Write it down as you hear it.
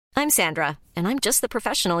I'm Sandra, and I'm just the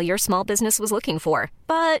professional your small business was looking for.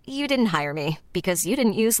 But you didn't hire me because you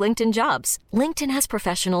didn't use LinkedIn Jobs. LinkedIn has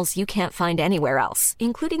professionals you can't find anywhere else,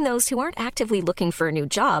 including those who aren't actively looking for a new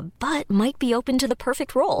job, but might be open to the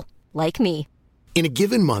perfect role, like me. In a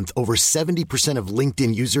given month, over 70% of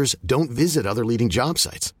LinkedIn users don't visit other leading job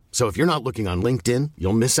sites. So if you're not looking on LinkedIn,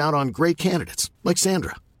 you'll miss out on great candidates like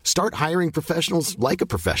Sandra. Start hiring professionals like a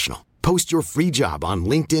professional. Post your free job on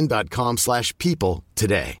linkedin.com/people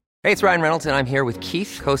today. Hey, it's Ryan Reynolds, and I'm here with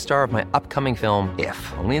Keith, co-star of my upcoming film, If,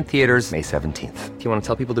 only in theaters May 17th. Do you want to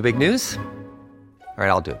tell people the big news? All right,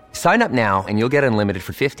 I'll do it. Sign up now and you'll get unlimited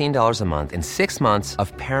for $15 a month and 6 months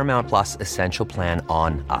of Paramount Plus Essential Plan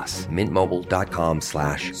on us.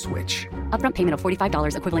 MintMobile.com/switch. Upfront payment of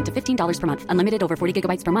 $45 equivalent to $15 per month. Unlimited over 40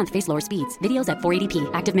 gigabytes per month. Face lower speeds. Videos at 480p.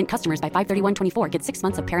 Active Mint customers by 531.24 get 6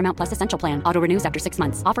 months of Paramount Plus Essential Plan. Auto renews after 6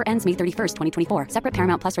 months. Offer ends May 31st, 2024. Separate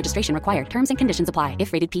Paramount Plus registration required. Terms and conditions apply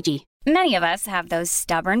if rated PG. Many of us have those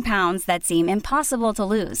stubborn pounds that seem impossible to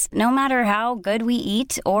lose, no matter how good we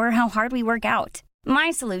eat or how hard we work out.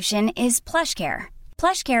 My solution is PlushCare.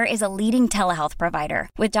 PlushCare is a leading telehealth provider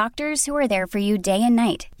with doctors who are there for you day and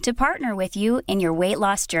night to partner with you in your weight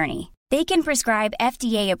loss journey. They can prescribe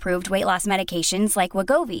FDA-approved weight loss medications like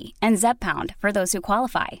Wegovy and Zepbound for those who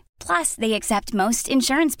qualify. Plus, they accept most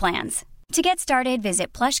insurance plans. To get started,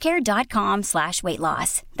 visit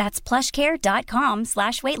plushcare.com/weightloss. That's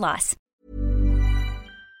plushcare.com/weightloss.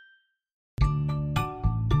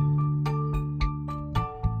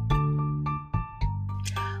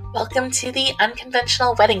 Welcome to the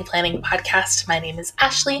Unconventional Wedding Planning Podcast. My name is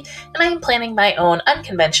Ashley, and I am planning my own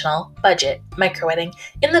unconventional budget micro-wedding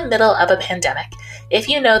in the middle of a pandemic. If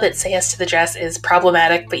you know that Say Yes to the Dress is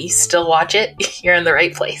problematic, but you still watch it, you're in the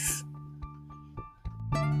right place.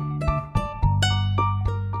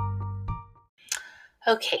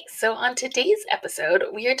 Okay, so on today's episode,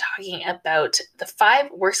 we are talking about the 5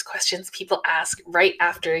 worst questions people ask right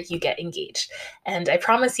after you get engaged. And I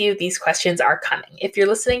promise you, these questions are coming. If you're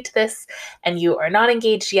listening to this and you are not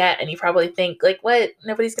engaged yet, and you probably think, like, what?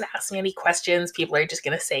 Nobody's going to ask me any questions. People are just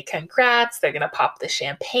going to say congrats. They're going to pop the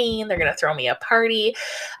champagne. They're going to throw me a party.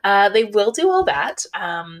 They will do all that.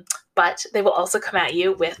 But they will also come at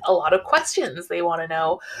you with a lot of questions. They want to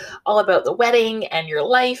know all about the wedding and your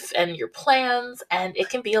life and your plans, and it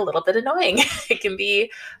can be a little bit annoying. It can be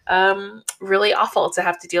really awful to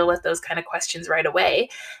have to deal with those kind of questions right away.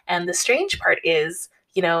 And the strange part is,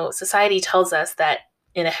 society tells us that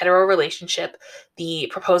in a hetero relationship, the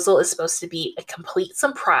proposal is supposed to be a complete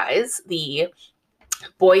surprise. The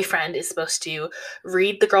boyfriend is supposed to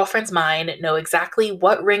read the girlfriend's mind, know exactly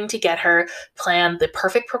what ring to get her, plan the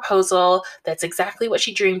perfect proposal that's exactly what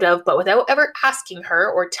she dreamed of, but without ever asking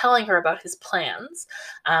her or telling her about his plans.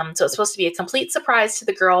 So it's supposed to be a complete surprise to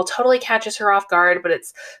the girl, totally catches her off guard, but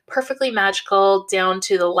it's perfectly magical down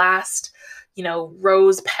to the last,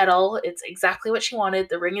 rose petal. It's exactly what she wanted.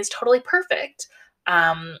 The ring is totally perfect.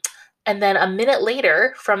 And then a minute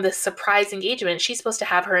later from this surprise engagement, she's supposed to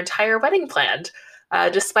have her entire wedding planned.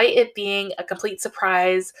 Despite it being a complete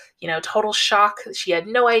surprise, total shock. She had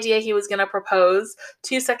no idea he was going to propose.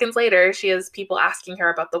 2 seconds later, she has people asking her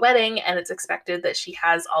about the wedding, and it's expected that she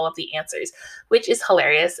has all of the answers, which is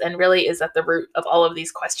hilarious and really is at the root of all of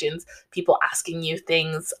these questions. People asking you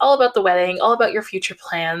things all about the wedding, all about your future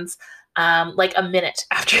plans, like a minute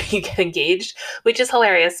after you get engaged, which is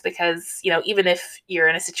hilarious because, even if you're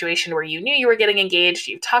in a situation where you knew you were getting engaged,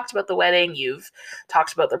 you've talked about the wedding, you've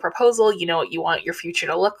talked about the proposal, you know what you want your future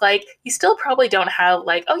to look like, you still probably don't have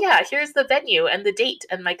oh yeah, here's the venue and the date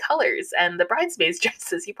and my colors and the bridesmaids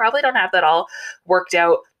dresses. You probably don't have that all worked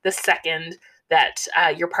out the second that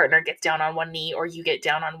your partner gets down on one knee or you get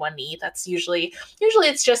down on one knee. That's usually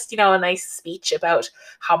it's just, a nice speech about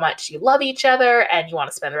how much you love each other and you want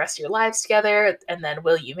to spend the rest of your lives together. And then,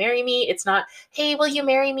 will you marry me? It's not, hey, will you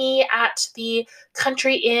marry me at the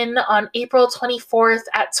Country Inn on April 24th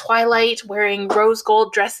at twilight wearing rose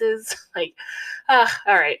gold dresses? All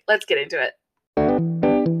right, let's get into it.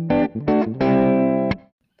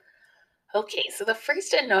 Okay, so the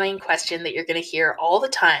first annoying question that you're going to hear all the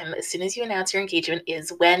time as soon as you announce your engagement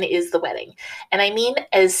is, when is the wedding? And I mean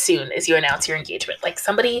as soon as you announce your engagement.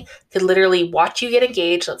 Somebody could literally watch you get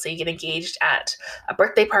engaged. Let's say you get engaged at a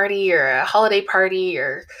birthday party or a holiday party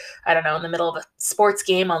or, I don't know, in the middle of a sports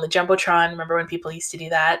game on the Jumbotron. Remember when people used to do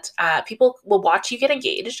that? People will watch you get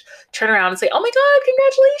engaged, turn around and say, oh my God,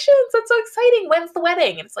 congratulations, that's so exciting. When's the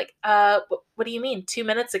wedding? And it's what do you mean? 2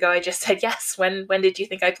 minutes ago, I just said yes. When did you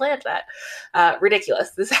think I planned that?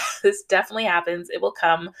 Ridiculous. This definitely happens. It will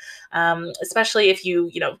come, especially if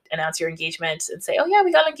you announce your engagement and say, oh yeah,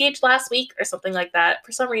 we got engaged last week or something like that.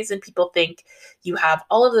 For some reason, people think you have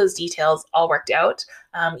all of those details all worked out.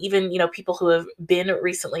 Even, people who have been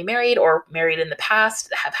recently married or married in the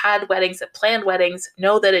past, have had weddings, have planned weddings,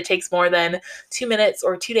 know that it takes more than 2 minutes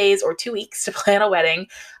or 2 days or 2 weeks to plan a wedding.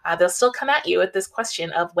 They'll still come at you with this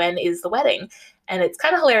question of when is the wedding? And it's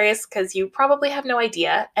kind of hilarious because you probably have no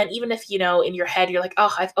idea. And even if, in your head, you're like,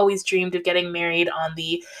 oh, I've always dreamed of getting married on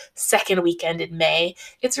the second weekend in May,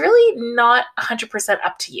 it's really not 100%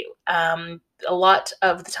 up to you. A lot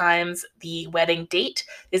of the times, the wedding date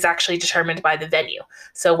is actually determined by the venue.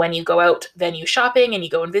 So when you go out venue shopping and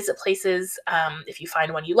you go and visit places, if you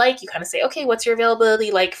find one you like, you kind of say, okay, what's your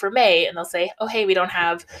availability like for May? And they'll say, oh, hey, we don't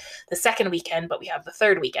have the second weekend, but we have the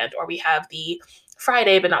third weekend, or we have the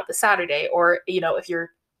Friday, but not the Saturday. Or, if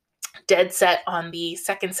you're dead set on the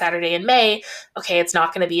second Saturday in May, okay, it's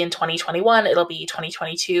not going to be in 2021, it'll be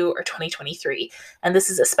 2022 or 2023. And this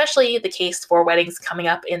is especially the case for weddings coming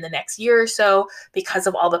up in the next year or so. Because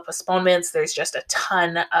of all the postponements, there's just a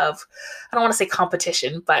ton of, I don't want to say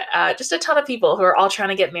competition, but just a ton of people who are all trying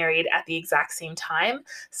to get married at the exact same time.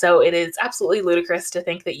 So it is absolutely ludicrous to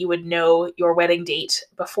think that you would know your wedding date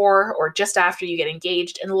before or just after you get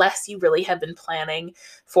engaged, unless you really have been planning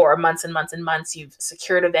for months and months and months. You've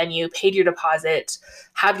secured a venue, paid your deposit,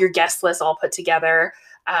 have your guest list all put together,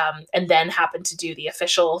 and then happen to do the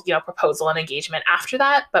official, proposal and engagement after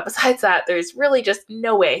that. But besides that, there's really just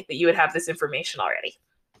no way that you would have this information already.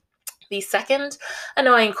 The second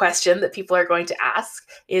annoying question that people are going to ask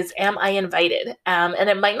is, am I invited? And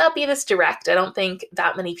it might not be this direct. I don't think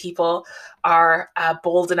that many people are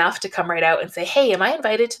bold enough to come right out and say, hey, am I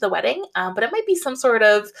invited to the wedding? But it might be some sort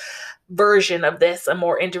of version of this, a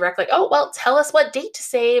more indirect, like, oh, well, tell us what date to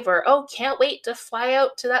save, or, oh, can't wait to fly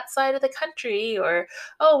out to that side of the country, or,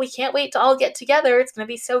 oh, we can't wait to all get together, it's going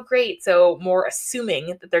to be so great. So more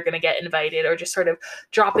assuming that they're going to get invited, or just sort of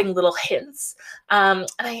dropping little hints. And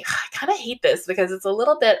I kind of hate this because it's a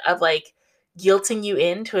little bit of like guilting you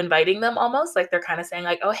into inviting them, almost like they're kind of saying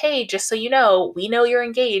like, oh, hey, just so you know, we know you're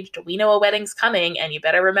engaged, we know a wedding's coming, and you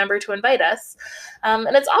better remember to invite us.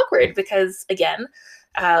 And it's awkward because, again,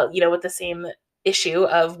 with the same issue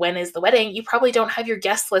of when is the wedding, you probably don't have your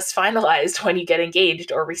guest list finalized when you get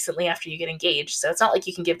engaged or recently after you get engaged. So it's not like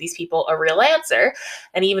you can give these people a real answer.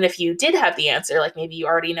 And even if you did have the answer, like maybe you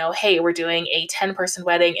already know, hey, we're doing a 10-person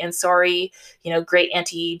wedding and sorry, great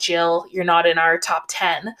Auntie Jill, you're not in our top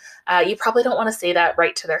 10. You probably don't want to say that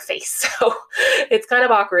right to their face. So it's kind of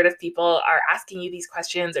awkward if people are asking you these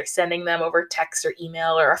questions or sending them over text or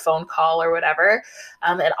email or a phone call or whatever.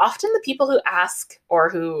 And often the people who ask or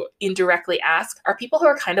who indirectly ask are people who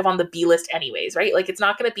are kind of on the B list anyways, right? Like it's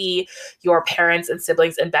not going to be your parents and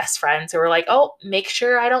siblings and best friends who are like, oh, make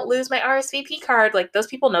sure I don't lose my RSVP card. Like those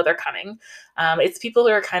people know they're coming. It's people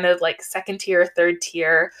who are kind of like second tier, third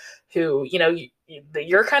tier, who,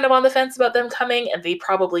 you're kind of on the fence about them coming, and they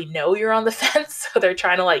probably know you're on the fence. So they're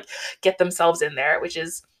trying to like get themselves in there, which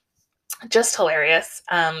is just hilarious.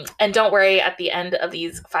 And don't worry, at the end of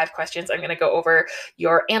these 5 questions, I'm going to go over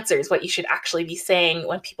your answers, what you should actually be saying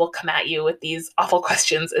when people come at you with these awful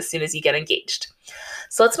questions as soon as you get engaged.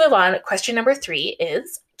 So let's move on. Question number 3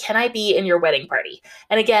 is, can I be in your wedding party?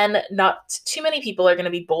 And again, not too many people are going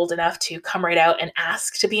to be bold enough to come right out and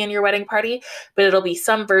ask to be in your wedding party, but it'll be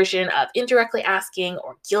some version of indirectly asking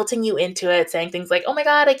or guilting you into it, saying things like, oh my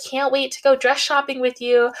God, I can't wait to go dress shopping with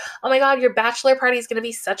you. Oh my God, your bachelor party is going to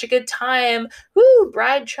be such a good time. Woo,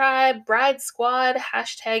 bride tribe, bride squad,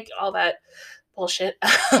 hashtag, all that bullshit.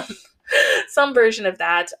 Some version of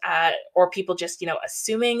that, or people just,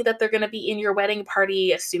 assuming that they're going to be in your wedding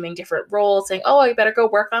party, assuming different roles, saying, oh, I better go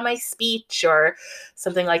work on my speech or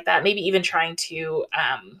something like that. Maybe even trying to,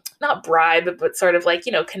 not bribe, but sort of like,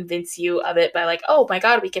 convince you of it by like, oh my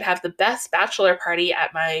God, we could have the best bachelor party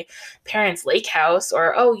at my parents' lake house,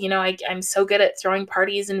 or, oh, I'm so good at throwing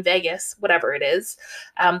parties in Vegas, whatever it is.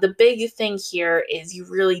 The big thing here is you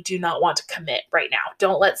really do not want to commit right now.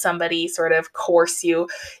 Don't let somebody sort of coerce you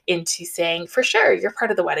into saying, for sure, you're part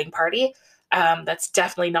of the wedding party. That's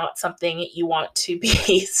definitely not something you want to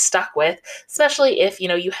be stuck with, especially if,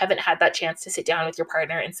 you haven't had that chance to sit down with your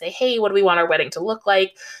partner and say, hey, what do we want our wedding to look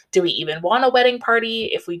like? Do we even want a wedding party?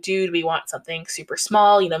 If we do we want something super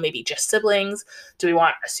small, maybe just siblings? Do we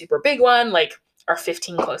want a super big one, like our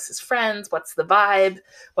 15 closest friends? What's the vibe?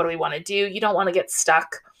 What do we want to do? You don't want to get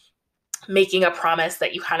stuck making a promise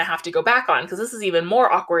that you kind of have to go back on, because this is even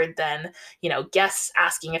more awkward than, guests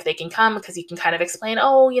asking if they can come, because you can kind of explain,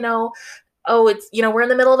 oh, oh, it's, we're in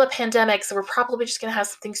the middle of a pandemic, so we're probably just going to have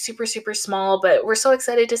something super, super small, but we're so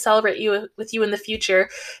excited to celebrate with you in the future.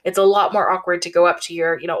 It's a lot more awkward to go up to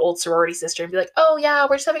your, old sorority sister and be like, oh yeah,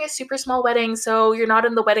 we're just having a super small wedding, so you're not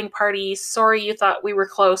in the wedding party. Sorry, you thought we were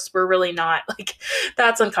close. We're really not. Like,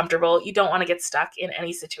 that's uncomfortable. You don't want to get stuck in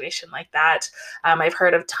any situation like that. I've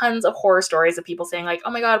heard of tons of horror stories of people saying like,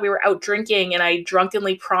 oh my God, we were out drinking and I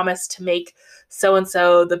drunkenly promised to make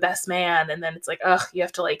so-and-so the best man. And then it's like, ugh, you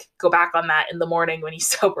have to like go back on that in the morning when you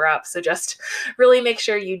sober up. So just really make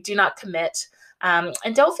sure you do not commit.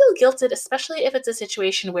 And don't feel guilted, especially if it's a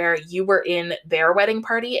situation where you were in their wedding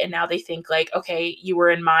party and now they think like, okay, you were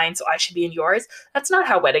in mine, so I should be in yours. That's not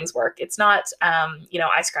how weddings work. It's not,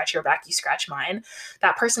 I scratch your back, you scratch mine.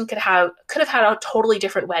 That person could have had a totally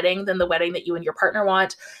different wedding than the wedding that you and your partner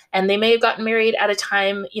want. And they may have gotten married at a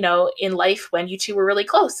time, in life when you two were really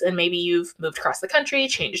close. And maybe you've moved across the country,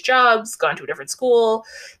 changed jobs, gone to a different school,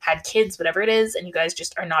 had kids, whatever it is, and you guys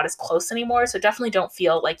just are not as close anymore. So definitely don't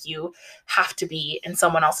feel like you have to be in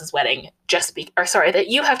someone else's wedding that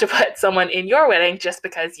you have to put someone in your wedding just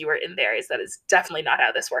because you were in theirs. That is definitely not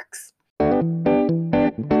how this works.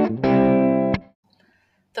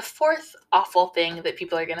 The fourth awful thing that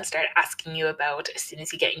people are going to start asking you about as soon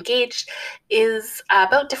as you get engaged is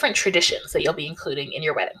about different traditions that you'll be including in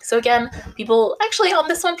your wedding. So again, people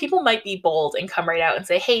might be bold and come right out and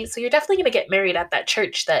say, hey, so you're definitely going to get married at that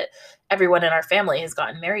church that everyone in our family has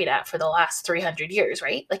gotten married at for the last 300 years,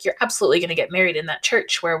 right? Like, you're absolutely going to get married in that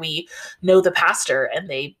church where we know the pastor and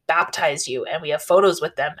they baptized you and we have photos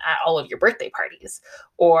with them at all of your birthday parties.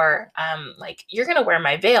 Or you're going to wear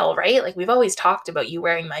my veil, right? Like, we've always talked about you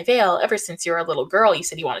wearing my veil ever since you were a little girl. You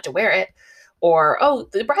said you wanted to wear it. Or, oh,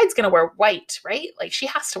 the bride's going to wear white, right? Like, she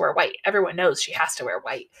has to wear white. Everyone knows she has to wear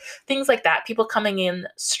white. Things like that. People coming in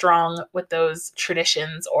strong with those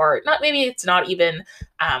traditions, or maybe it's not even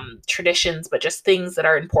traditions, but just things that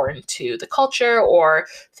are important to the culture, or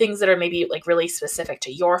things that are maybe like really specific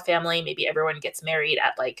to your family. Maybe everyone gets married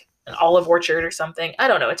at like an olive orchard or something. I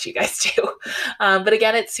don't know what you guys do. But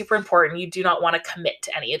again, it's super important. You do not want to commit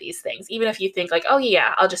to any of these things. Even if you think like, oh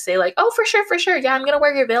yeah, I'll just say like, oh, for sure. Yeah, I'm going to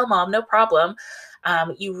wear your veil, Mom. No problem.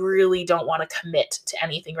 You really don't want to commit to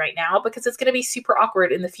anything right now, because it's going to be super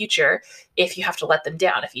awkward in the future if you have to let them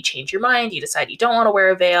down. If you change your mind, you decide you don't want to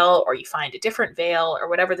wear a veil, or you find a different veil, or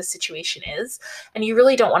whatever the situation is, and you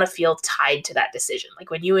really don't want to feel tied to that decision.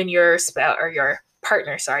 Like, when you and your spouse, or your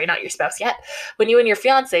partner, sorry, not your spouse yet, when you and your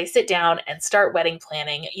fiance sit down and start wedding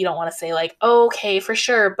planning, you don't want to say like, oh, okay, for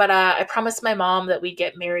sure, but I promised my mom that we'd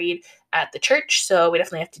get married at the church, so we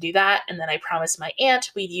definitely have to do that. And then I promised my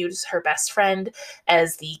aunt we'd use her best friend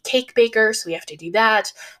as the cake baker, so we have to do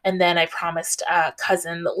that. And then I promised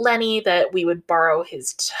cousin Lenny that we would borrow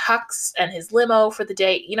his tux and his limo for the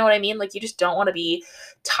day. You know what I mean? Like, you just don't want to be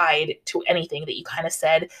tied to anything that you kind of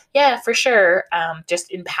said, yeah, for sure,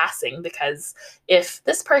 just in passing. Because if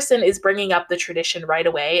this person is bringing up the tradition right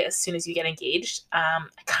away as soon as you get engaged, I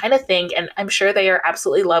kind of think, and I'm sure they are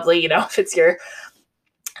absolutely lovely, if it's your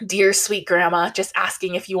dear sweet grandma just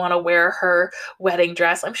asking if you want to wear her wedding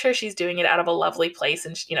dress, I'm sure she's doing it out of a lovely place,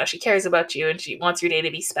 and she cares about you and she wants your day to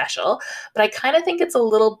be special. But I kind of think it's a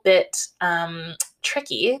little bit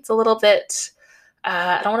tricky. It's a little bit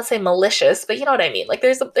I don't want to say malicious, but you know what I mean. Like,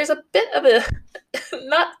 there's a bit of a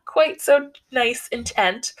not quite so nice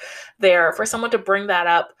intent there for someone to bring that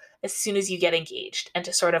up as soon as you get engaged, and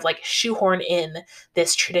to sort of like shoehorn in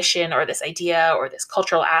this tradition or this idea or this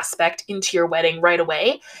cultural aspect into your wedding right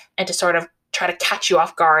away, and to sort of try to catch you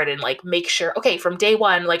off guard and like make sure, okay, from day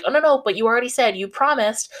one, like, oh no, but you already said, you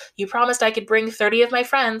promised I could bring 30 of my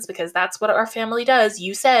friends because that's what our family does.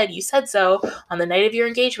 You said so on the night of your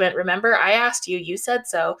engagement. Remember, I asked you, you said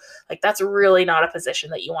so. Like, that's really not a position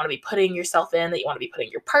that you want to be putting yourself in, that you want to be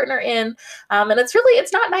putting your partner in. And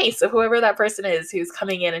it's not nice of whoever that person is who's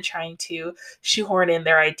coming in and trying to shoehorn in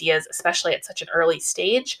their ideas, especially at such an early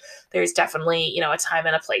stage. There's definitely, a time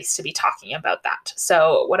and a place to be talking about that.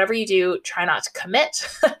 So whatever you do, try not to commit.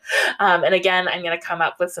 And again, I'm going to come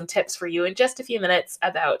up with some tips for you in just a few minutes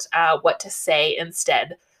about what to say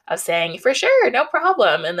instead of saying, for sure, no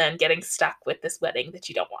problem, and then getting stuck with this wedding that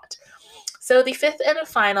you don't want. So the fifth and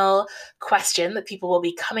final question that people will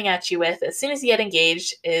be coming at you with as soon as you get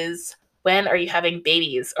engaged is, when are you having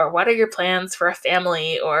babies? Or what are your plans for a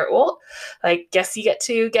family? Or, well, I guess you get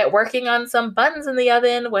to get working on some buns in the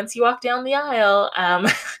oven once you walk down the aisle.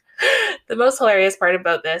 The most hilarious part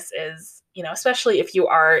about this is, especially if you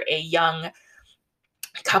are a young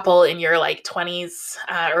couple in your like 20s,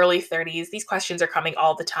 early 30s, these questions are coming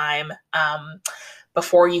all the time.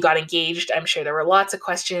 before you got engaged, I'm sure there were lots of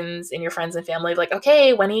questions in your friends and family like,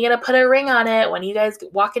 okay, when are you going to put a ring on it? When are you guys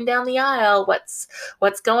walking down the aisle?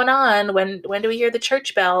 What's going on? When do we hear the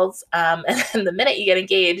church bells? And then the minute you get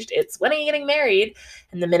engaged, it's when are you getting married?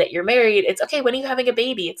 And the minute you're married, it's okay, when are you having a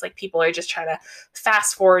baby? It's like people are just trying to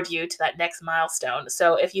fast forward you to that next milestone.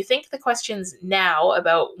 So if you think the questions now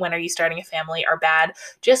about when are you starting a family are bad,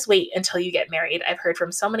 just wait until you get married. I've heard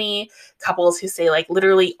from so many couples who say like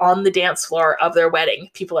literally on the dance floor of their wedding,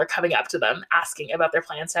 people are coming up to them asking about their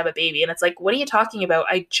plans to have a baby. And it's like, what are you talking about?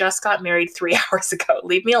 I just got married 3 hours ago.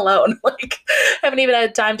 Leave me alone. Like, I haven't even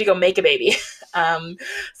had time to go make a baby.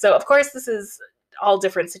 So of course, this is all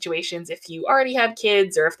different situations. If you already have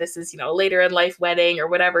kids, or if this is, later in life wedding or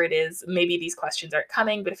whatever it is, maybe these questions aren't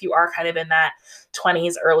coming. But if you are kind of in that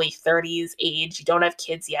 20s, early 30s age, you don't have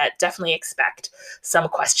kids yet, definitely expect some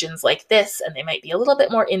questions like this. And they might be a little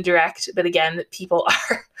bit more indirect. But again, people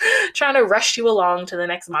are trying to rush you along to the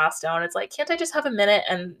next milestone. It's like, can't I just have a minute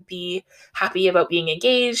and be happy about being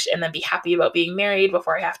engaged and then be happy about being married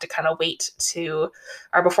before I have to kind of wait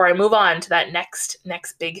or before I move on to that next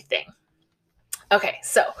big thing? Okay,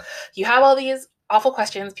 so you have all these awful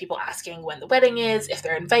questions, people asking when the wedding is, if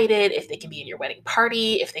they're invited, if they can be in your wedding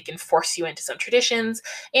party, if they can force you into some traditions,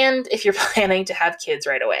 and if you're planning to have kids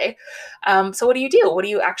right away. So what do you do? What do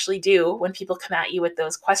you actually do when people come at you with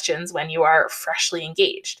those questions when you are freshly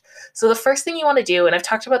engaged? So the first thing you want to do, and I've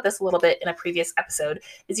talked about this a little bit in a previous episode,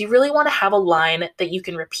 is you really want to have a line that you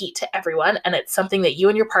can repeat to everyone, and it's something that you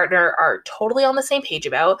and your partner are totally on the same page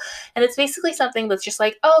about. And it's basically something that's just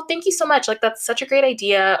like, oh, thank you so much. Like, that's such a great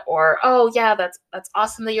idea. Or, oh yeah, that's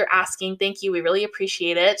awesome that you're asking. Thank you. We really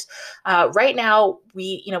appreciate it. Right now,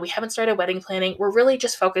 we haven't started wedding planning. We're really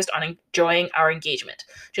just focused on enjoying our engagement.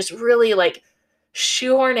 Just really like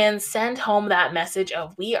shoehorn in, send home that message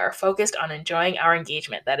of we are focused on enjoying our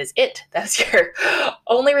engagement. That is it. That's your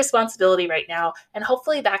only responsibility right now. And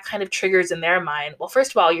hopefully that kind of triggers in their mind, well,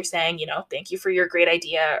 first of all, you're saying, thank you for your great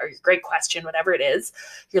idea or your great question, whatever it is.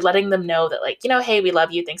 You're letting them know that like, hey, we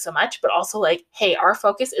love you. Thanks so much. But also like, hey, our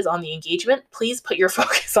focus is on the engagement. Please put your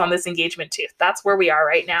focus on this engagement too. That's where we are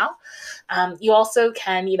right now. You also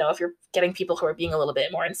can, if you're getting people who are being a little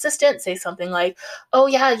bit more insistent, say something like, oh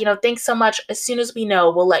yeah, thanks so much. As soon as we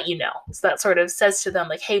know, we'll let you know. So that sort of says to them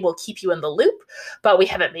like, hey, we'll keep you in the loop, but we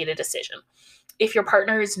haven't made a decision. If your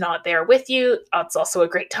partner is not there with you, it's also a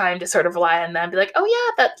great time to sort of rely on them, be like, oh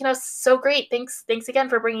yeah, that, so great. Thanks again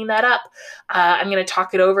for bringing that up. I'm going to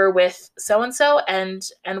talk it over with so-and-so and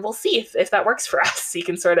we'll see if that works for us. So you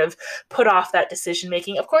can sort of put off that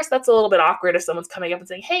decision-making. Of course, that's a little bit awkward if someone's coming up and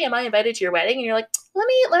saying, hey, am I invited to your wedding? And you're like, let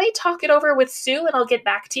me talk it over with Sue and I'll get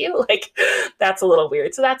back to you. Like, that's a little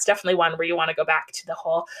weird. So that's definitely one where you want to go back to the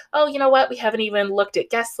whole, oh, you know what? We haven't even looked at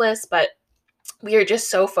guest lists, but we are just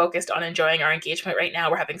so focused on enjoying our engagement right now.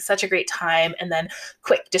 We're having such a great time. And then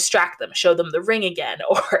quick, distract them, show them the ring again,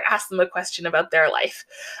 or ask them a question about their life.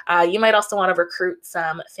 You might also want to recruit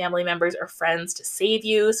some family members or friends to save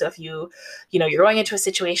you. So if you're going into a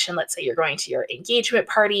situation, let's say you're going to your engagement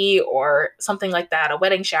party or something like that, a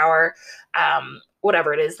wedding shower,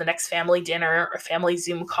 whatever it is, the next family dinner or family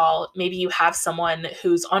Zoom call, maybe you have someone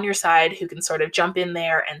who's on your side who can sort of jump in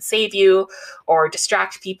there and save you or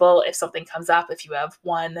distract people if something comes up. If you have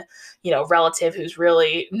one, relative who's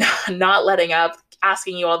really not letting up,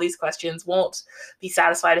 asking you all these questions, won't be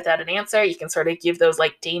satisfied without an answer, you can sort of give those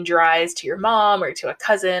like danger eyes to your mom or to a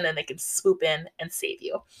cousin, and they can swoop in and save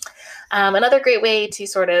you. Another great way to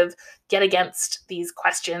sort of get against these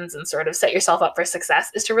questions and sort of set yourself up for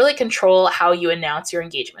success is to really control how you announce your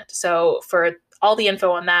engagement. So for all the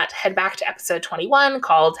info on that, head back to episode 21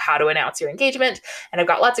 called How to Announce Your Engagement. And I've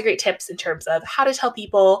got lots of great tips in terms of how to tell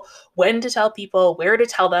people, when to tell people, where to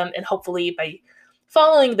tell them, and hopefully by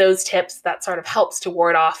following those tips, that sort of helps to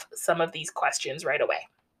ward off some of these questions right away.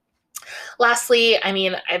 Lastly,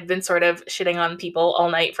 I've been sort of shitting on people all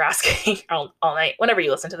night for asking, all night, whenever you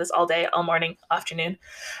listen to this, all day, all morning, afternoon,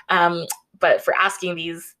 but for asking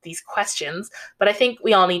these questions. But I think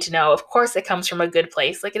we all need to know, of course, it comes from a good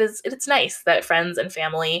place. Like it's nice that friends and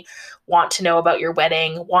family want to know about your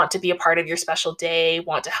wedding, want to be a part of your special day,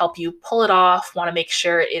 want to help you pull it off, want to make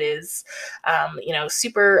sure it is,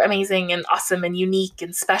 super amazing and awesome and unique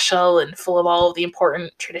and special and full of all of the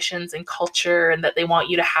important traditions and culture, and that they want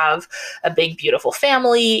you to have a big, beautiful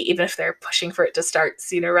family, even if they're pushing for it to start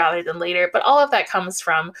sooner rather than later. But all of that comes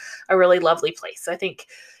from a really lovely place. So I think,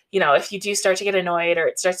 if you do start to get annoyed or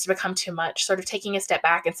it starts to become too much, sort of taking a step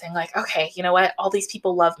back and saying like, okay, you know what, all these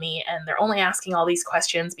people love me and they're only asking all these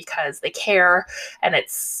questions because they care. And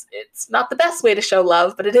it's not the best way to show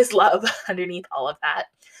love, but it is love underneath all of that.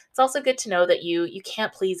 it's also good to know that you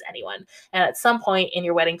can't please anyone. And at some point in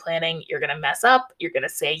your wedding planning, you're going to mess up. You're going to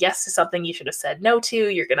say yes to something you should have said no to.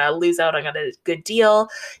 You're going to lose out on a good deal.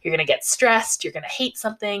 You're going to get stressed. You're going to hate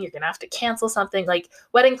something. You're going to have to cancel something. Like,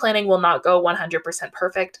 wedding planning will not go 100%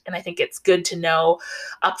 perfect. And I think it's good to know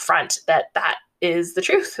upfront that is the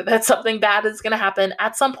truth, that something bad is going to happen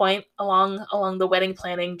at some point along the wedding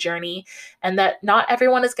planning journey, and that not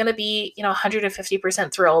everyone is going to be,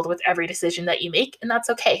 150% thrilled with every decision that you make, and that's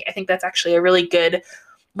okay. I think that's actually a really good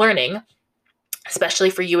learning, especially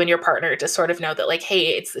for you and your partner, to sort of know that, like,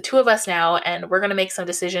 hey, it's the two of us now, and we're going to make some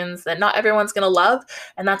decisions that not everyone's going to love,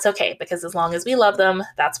 and that's okay, because as long as we love them,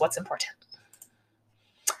 that's what's important.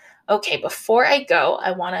 Okay, before I go,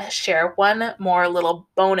 I want to share one more little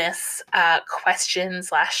bonus question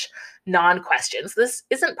 / non-questions. This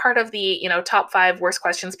isn't part of the, top 5 worst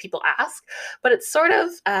questions people ask, but it's sort of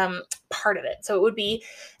part of it. So it would be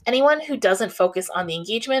anyone who doesn't focus on the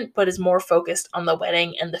engagement, but is more focused on the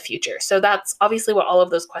wedding and the future. So that's obviously what all of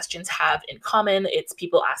those questions have in common. It's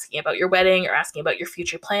people asking about your wedding or asking about your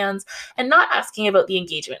future plans and not asking about the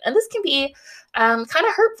engagement. And this can be kind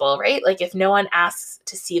of hurtful, right? Like, if no one asks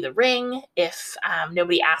to see the ring, if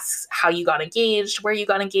nobody asks how you got engaged, where you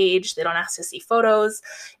got engaged, they don't ask to see photos,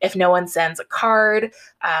 if no one sends a card,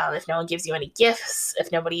 if no one gives you any gifts,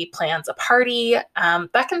 if nobody plans a party,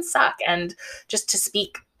 that can suck. And just to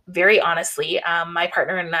speak very honestly, my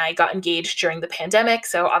partner and I got engaged during the pandemic.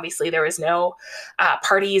 So obviously there was no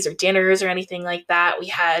parties or dinners or anything like that. We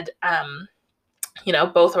had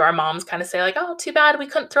both of our moms kind of say, like, oh, too bad we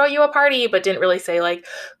couldn't throw you a party, but didn't really say, like,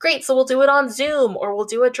 great, so we'll do it on Zoom, or we'll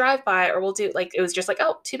do a drive-by, or we'll do, like, it was just like,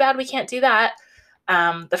 oh, too bad we can't do that.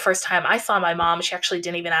 The first time I saw my mom, she actually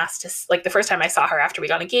didn't even ask to, like, the first time I saw her after we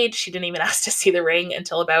got engaged, she didn't even ask to see the ring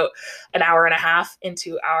until about an hour and a half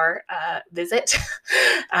into our visit.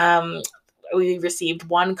 We received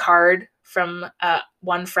one card from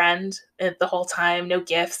one friend the whole time, no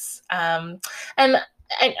gifts. And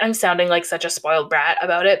I'm sounding like such a spoiled brat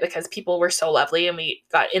about it, because people were so lovely, and we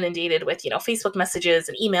got inundated with, Facebook messages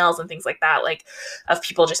and emails and things like that, like, of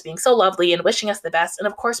people just being so lovely and wishing us the best. And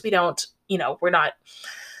of course we don't, we're not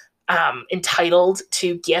entitled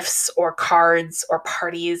to gifts or cards or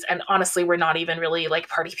parties. And honestly, we're not even really like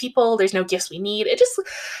party people. There's no gifts we need. It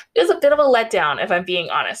was a bit of a letdown, if I'm being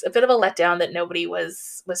honest, a bit of a letdown that nobody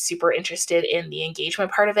was super interested in the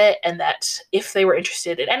engagement part of it. And that if they were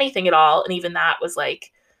interested in anything at all, and even that was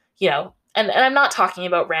like, and I'm not talking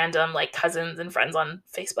about random, like, cousins and friends on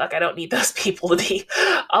Facebook. I don't need those people to be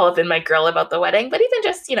all up in my grill about the wedding. But even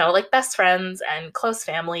just, like, best friends and close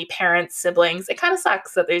family, parents, siblings, it kind of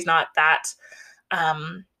sucks that there's not that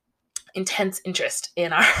intense interest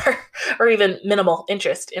in our, or even minimal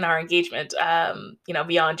interest in our engagement,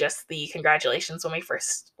 beyond just the congratulations when we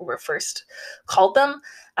were first called them.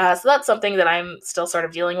 So that's something that I'm still sort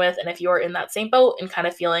of dealing with. And if you're in that same boat and kind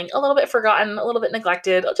of feeling a little bit forgotten, a little bit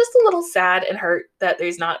neglected, just a little sad and hurt that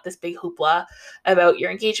there's not this big hoopla about your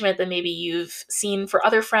engagement that maybe you've seen for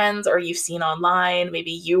other friends or you've seen online, maybe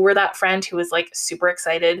you were that friend who was, like, super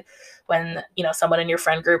excited when, someone in your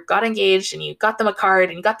friend group got engaged and you got them a card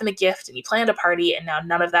and you got them a gift and you planned a party, and now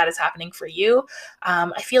none of that is happening for you.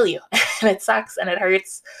 I feel you, and it sucks and it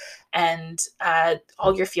hurts. And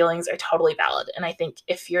all your feelings are totally valid. And I think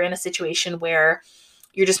if you're in a situation where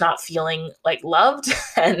you're just not feeling, like, loved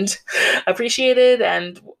and appreciated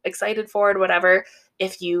and excited for it, whatever,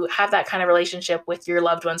 if you have that kind of relationship with your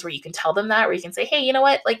loved ones where you can tell them that, where you can say, hey, you know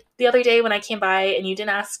what, like, the other day when I came by and you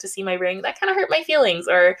didn't ask to see my ring, that kind of hurt my feelings.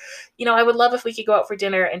 Or, I would love if we could go out for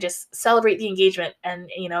dinner and just celebrate the engagement and,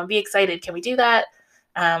 be excited. Can we do that?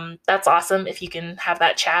 That's awesome if you can have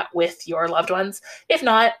that chat with your loved ones. If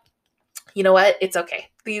not, you know what? It's okay.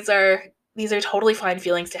 These are totally fine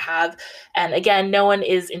feelings to have. And again, no one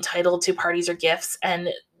is entitled to parties or gifts. And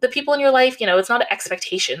the people in your life, it's not an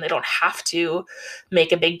expectation. They don't have to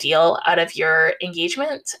make a big deal out of your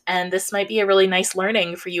engagement. And this might be a really nice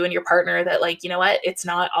learning for you and your partner that, like, you know what? It's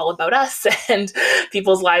not all about us, and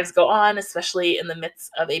people's lives go on, especially in the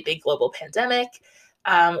midst of a big global pandemic.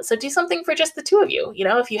 So do something for just the two of you.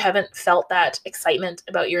 If you haven't felt that excitement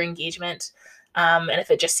about your engagement, and if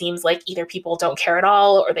it just seems like either people don't care at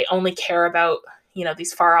all, or they only care about,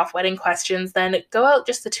 these far off wedding questions, then go out,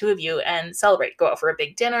 just the two of you, and celebrate. Go out for a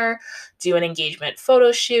big dinner, do an engagement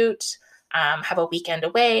photo shoot, have a weekend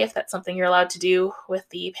away if that's something you're allowed to do with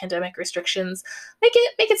the pandemic restrictions. Make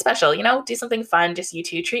it special, do something fun, just you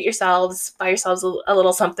two. Treat yourselves, buy yourselves a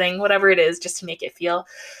little something, whatever it is, just to make it feel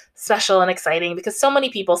special and exciting, because so many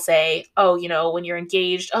people say, oh, when you're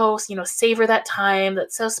engaged, oh, savor that time.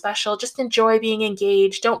 That's so special. Just enjoy being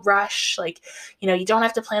engaged. Don't rush. You don't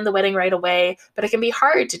have to plan the wedding right away. But it can be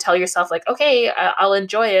hard to tell yourself okay, I'll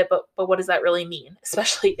enjoy it. But what does that really mean?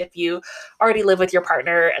 Especially if you already live with your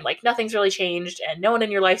partner and nothing's really changed and no one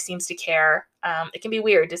in your life seems to care. It can be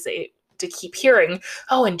weird to keep hearing,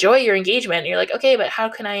 oh, enjoy your engagement. And you're like, okay, but how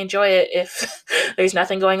can I enjoy it if there's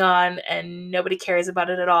nothing going on and nobody cares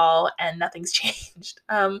about it at all and nothing's changed?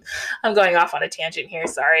 I'm going off on a tangent here.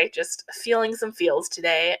 Sorry, just feeling some feels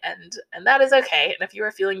today, and that is okay. And if you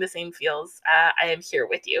are feeling the same feels, I am here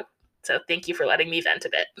with you. So thank you for letting me vent a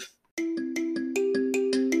bit.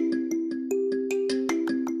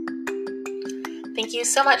 Thank you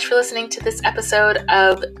so much for listening to this episode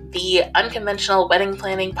of the Unconventional Wedding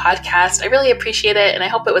Planning Podcast. I really appreciate it, and I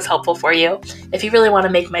hope it was helpful for you. If you really want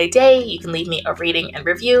to make my day, you can leave me a rating and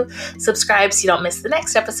review, subscribe so you don't miss the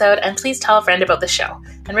next episode, and please tell a friend about the show.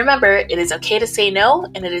 And remember, it is okay to say no,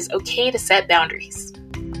 and it is okay to set boundaries.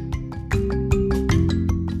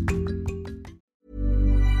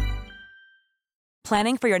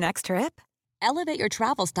 Planning for your next trip? Elevate your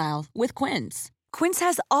travel style with Quince. Quince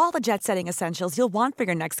has all the jet-setting essentials you'll want for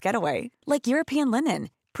your next getaway, like European linen,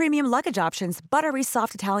 premium luggage options, buttery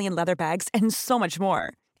soft Italian leather bags, and so much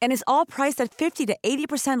more. And is all priced at 50 to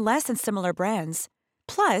 80% less than similar brands.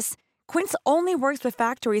 Plus, Quince only works with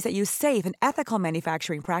factories that use safe and ethical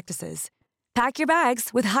manufacturing practices. Pack your bags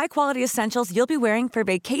with high-quality essentials you'll be wearing for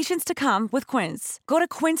vacations to come with Quince. Go to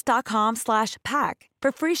quince.com/pack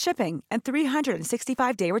for free shipping and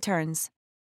 365-day returns.